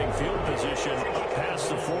good starting field position up past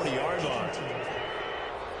the 40-yard line.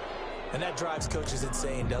 And that drives coaches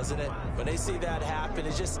insane, doesn't it? When they see that happen,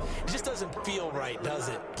 it just doesn't feel right, does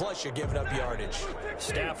it? Plus, you're giving up yardage.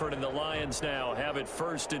 Stafford and the Lions now have it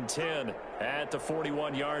 1st and 10 at the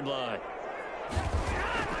 41-yard line.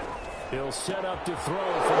 He'll set up to throw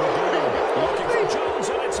from the goal. Looking for Jones,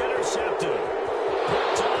 and it's intercepted.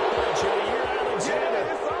 Picked up by Jair Alexander.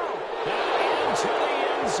 And into the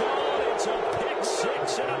end zone. It's a pick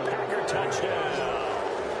 6 and a Packer touchdown.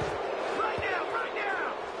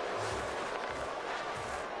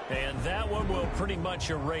 And that one will pretty much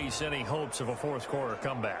erase any hopes of a 4th quarter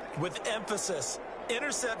comeback. With emphasis,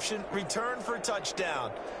 interception, return for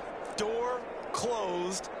touchdown. Door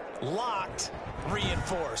closed, locked,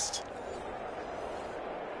 reinforced.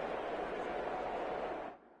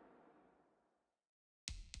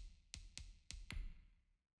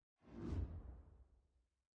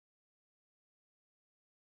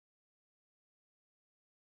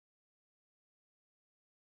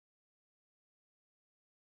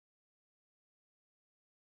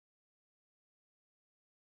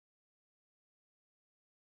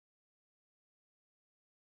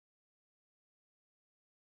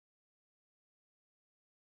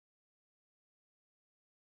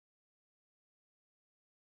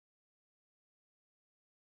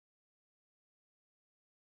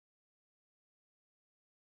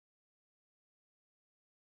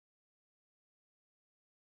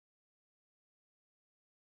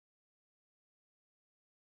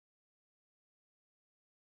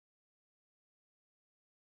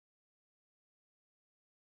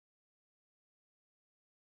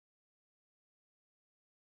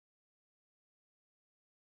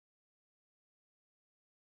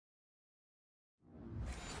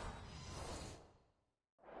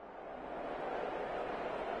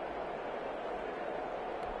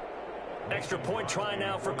 Extra point try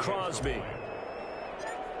now for Crosby.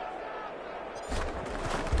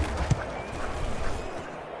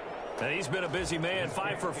 And he's been a busy man,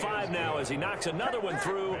 5 for 5 now as he knocks another one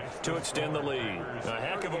through to extend the lead. A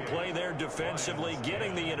heck of a play there defensively,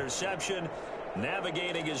 getting the interception,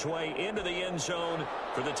 navigating his way into the end zone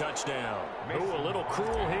for the touchdown. Ooh, a little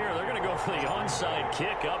cruel here. They're going to go for the onside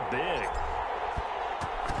kick up big.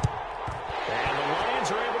 And the Lions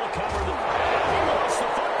are able to cover the... He lost the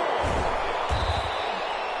football.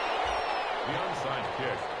 The onside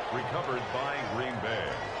kick recovered by Green Bay.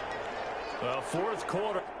 Fourth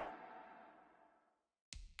quarter.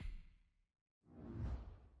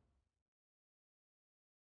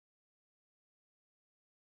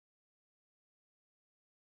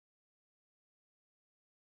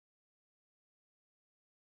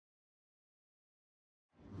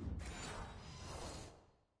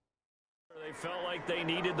 They felt like they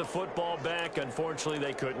needed the football back. Unfortunately,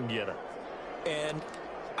 they couldn't get it. And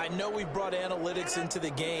I know we brought analytics into the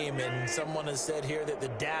game, and someone has said here that the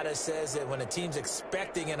data says that when a team's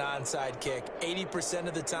expecting an onside kick, 80%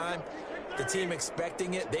 of the time, the team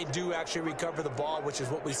expecting it, they do actually recover the ball, which is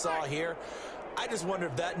what we saw here. I just wonder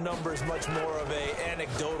if that number is much more of a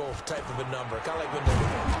anecdotal type of a number. Kind of like when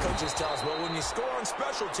the coaches tell us, well, when you score on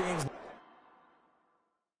special teams...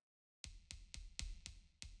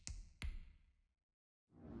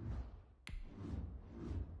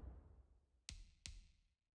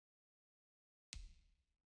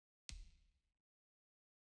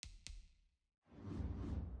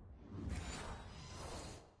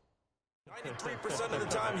 93% of the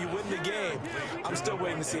time you win the game. I'm still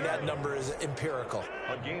waiting to see that number is empirical.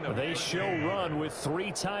 They show run with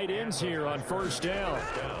 3 tight ends here on first down.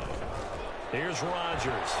 Here's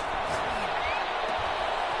Rodgers.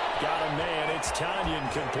 Got a man. It's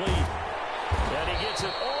Tanyan complete. And he gets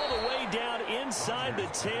it all the way down inside the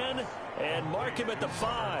 10 and mark him at the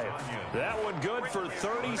 5. That one good for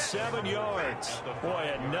 37 yards.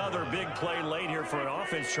 Boy, another big play late here for an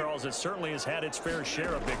offense, Charles, that certainly has had its fair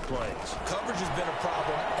share of big plays. Coverage has been a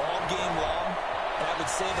problem all game long. And I would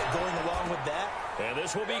say that going along with that. And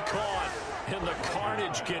this will be caught. And the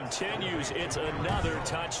carnage continues. It's another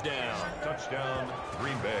touchdown. Touchdown,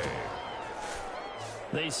 Green Bay.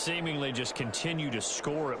 They seemingly just continue to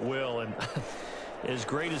score at will, and as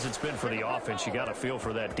great as it's been for the offense, you got to feel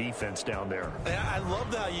for that defense down there. I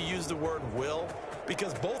love how you use the word will,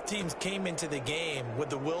 because both teams came into the game with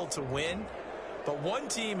the will to win, but one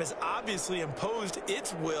team has obviously imposed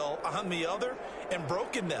its will on the other and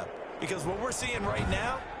broken them, because what we're seeing right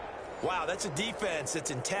now, wow, that's a defense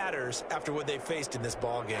that's in tatters after what they faced in this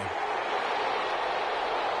ball game.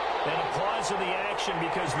 And a pause in the action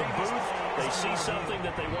because the booth, they see something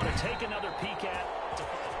that they want to take another peek at.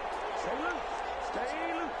 Stay loose.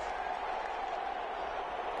 Stay loose.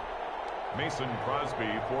 Mason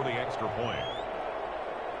Crosby for the extra point.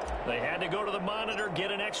 They had to go to the monitor,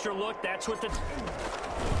 get an extra look. That's what the...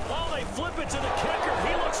 Oh, they flip it to the kicker.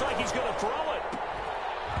 He looks like he's going to throw it.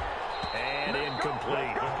 And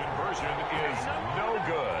incomplete. The conversion is no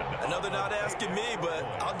good. Another not asking me, but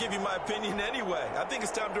I'll give you my opinion anyway. I think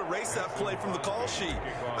it's time to erase that play from the call sheet.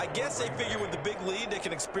 I guess they figure with the big lead they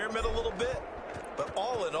can experiment a little bit. But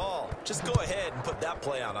all in all, just go ahead and put that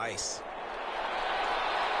play on ice.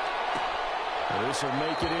 This will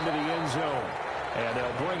make it into the end zone. And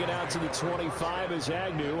they'll bring it out to the 25 as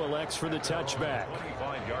Agnew elects for the touchback.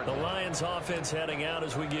 The Lions offense heading out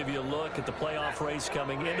as we give you a look at the playoff race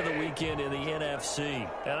coming into the weekend in the NFC.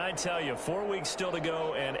 And I tell you, 4 weeks still to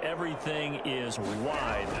go, and everything is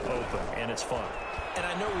wide open, and it's fun. And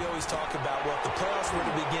I know we always talk about, well, if the playoffs were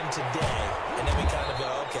to begin today, and then we kind of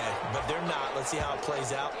go, okay, but they're not. Let's see how it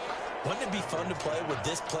plays out. Wouldn't it be fun to play with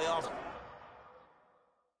this playoff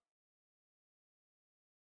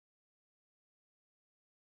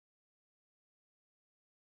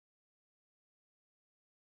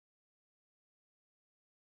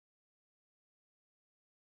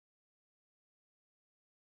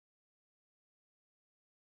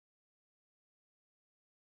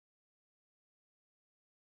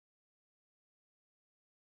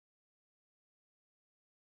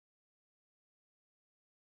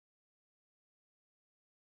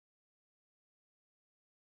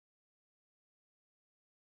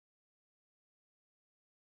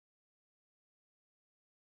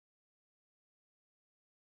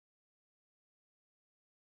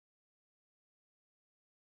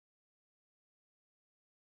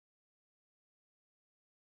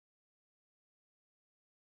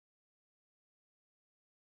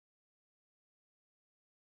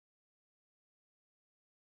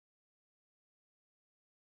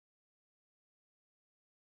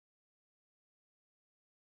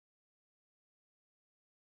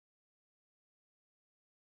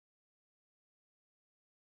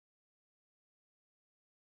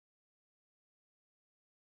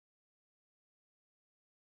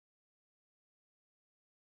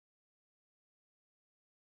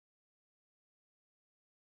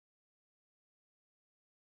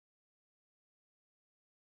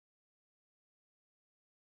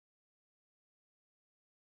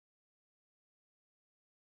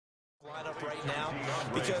Lineup right now,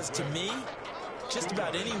 because to me, just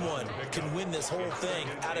about anyone can win this whole thing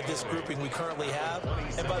out of this grouping we currently have.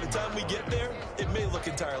 And by the time we get there, it may look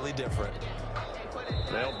entirely different.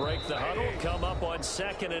 They'll break the huddle, come up on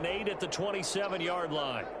 2nd and 8 at the 27-yard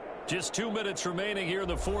line. Just 2 minutes remaining here in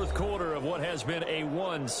the fourth quarter of what has been a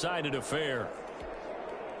one-sided affair.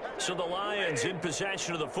 So the Lions in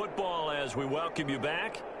possession of the football as we welcome you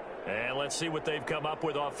back. And let's see what they've come up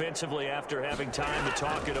with offensively after having time to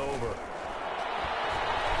talk it over.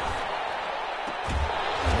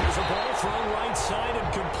 Here's a ball thrown right side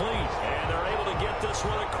and complete. And they're able to get this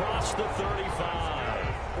one across the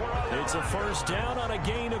 35. It's a first down on a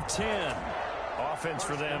gain of 10. Offense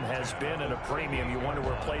for them has been at a premium. You wonder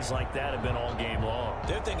where plays like that have been all game long.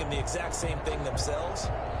 They're thinking the exact same thing themselves,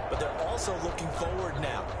 but they're also looking forward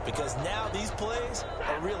now, because now these plays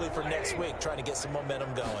are really for next week, trying to get some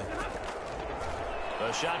momentum going.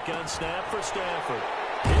 A shotgun snap for Stafford.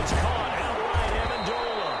 It's caught outright,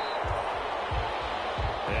 Amendola.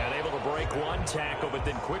 And able to break one tackle, but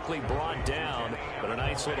then quickly brought down. But a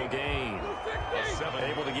nice little gain.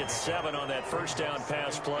 Able to get 7 on that first down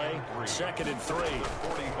pass play. 2nd and 3.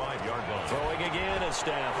 45-yard line. Throwing again is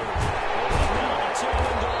Stafford. It's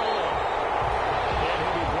Amendola. And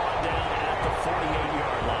he'll be brought down at the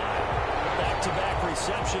 48-yard line. Back-to-back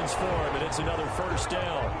receptions for him, and it's another first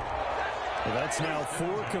down. Well, that's now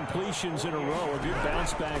 4 completions in a row. A good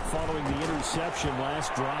bounce back following the interception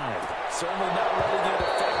last drive. Certainly not letting it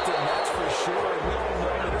affect him, that's for sure. We all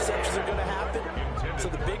know interceptions are going to happen. So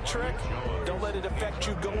the big trick, don't let it affect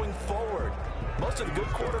you going forward. Most of the good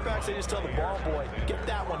quarterbacks, they just tell the ball boy, get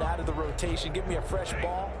that one out of the rotation, give me a fresh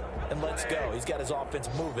ball, and let's go. He's got his offense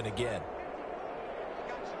moving again.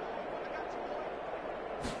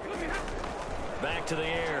 Back to the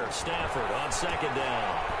air. Stafford on 2nd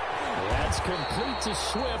down. That's complete to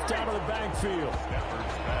Swift out of the backfield.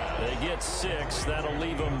 They get 6. That'll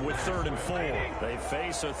leave them with 3rd and 4. They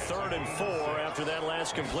face a 3rd and 4 after that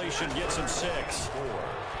last completion gets them 6.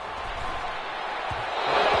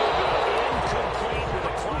 Incomplete with the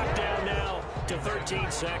clock down now to 13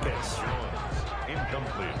 seconds.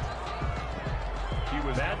 Incomplete.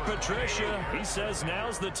 Matt Patricia, he says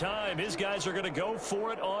now's the time. His guys are going to go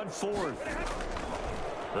for it on 4th.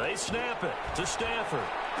 They snap it to Stafford.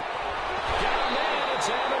 Got a man, it's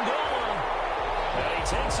Amendola. And he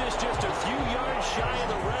takes this just a few yards shy of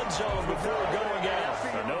the red zone before going out.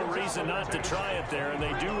 No reason not to try it there, and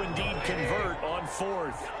they do indeed convert on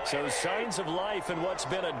 4th. So signs of life in what's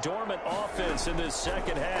been a dormant offense in this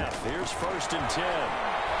second half. Here's 1st and 10.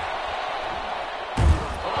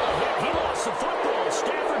 Oh, he lost the football.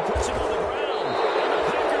 Stafford puts it on the ground, and the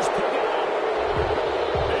Packers pick it up.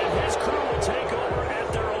 And his crew will take over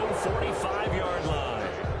at their own 45-yard line.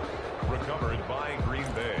 Recovered by Green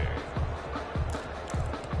Bay.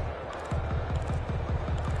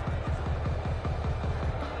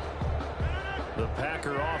 The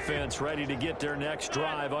Packer offense ready to get their next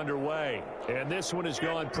drive underway. And this one has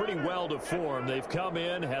gone pretty well to form. They've come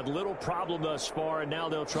in, had little problem thus far, and now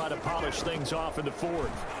they'll try to polish things off in the 4th.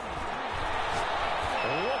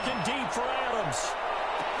 Looking deep for Adams.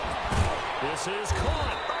 This is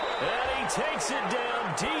caught. And he takes it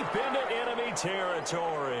down deep into enemy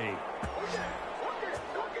territory.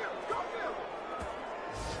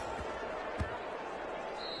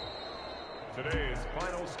 Today's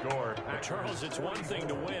final score. Charles, it's one thing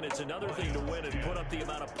to win. It's another thing to win and put up the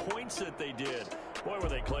amount of points that they did. Boy, were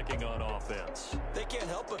they clicking on offense. They can't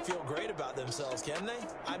help but feel great about themselves, can they?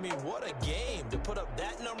 I mean, what a game to put up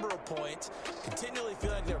that number of points, continually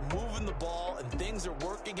feel like they're moving the ball and things are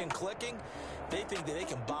working and clicking. They think that they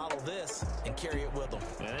can bottle this and carry it with them.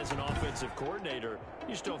 And as an offensive coordinator, you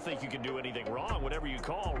just don't think you can do anything wrong. Whatever you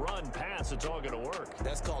call, run, pass, it's all going to work.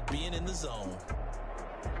 That's called being in the zone.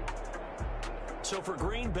 So for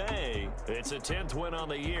Green Bay, it's a 10th win on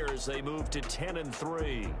the year as they move to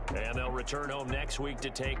 10-3. And they'll return home next week to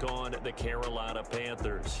take on the Carolina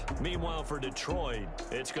Panthers. Meanwhile, for Detroit,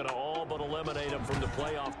 it's going to all but eliminate them from the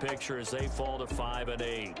playoff picture as they fall to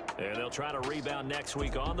 5-8. And they'll try to rebound next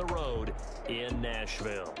week on the road in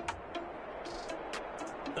Nashville.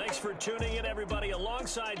 Thanks for tuning in, everybody.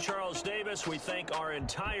 Alongside Charles Davis, we thank our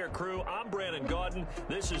entire crew. I'm Brandon Gaudin.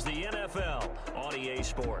 This is the NFL on EA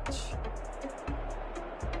Sports.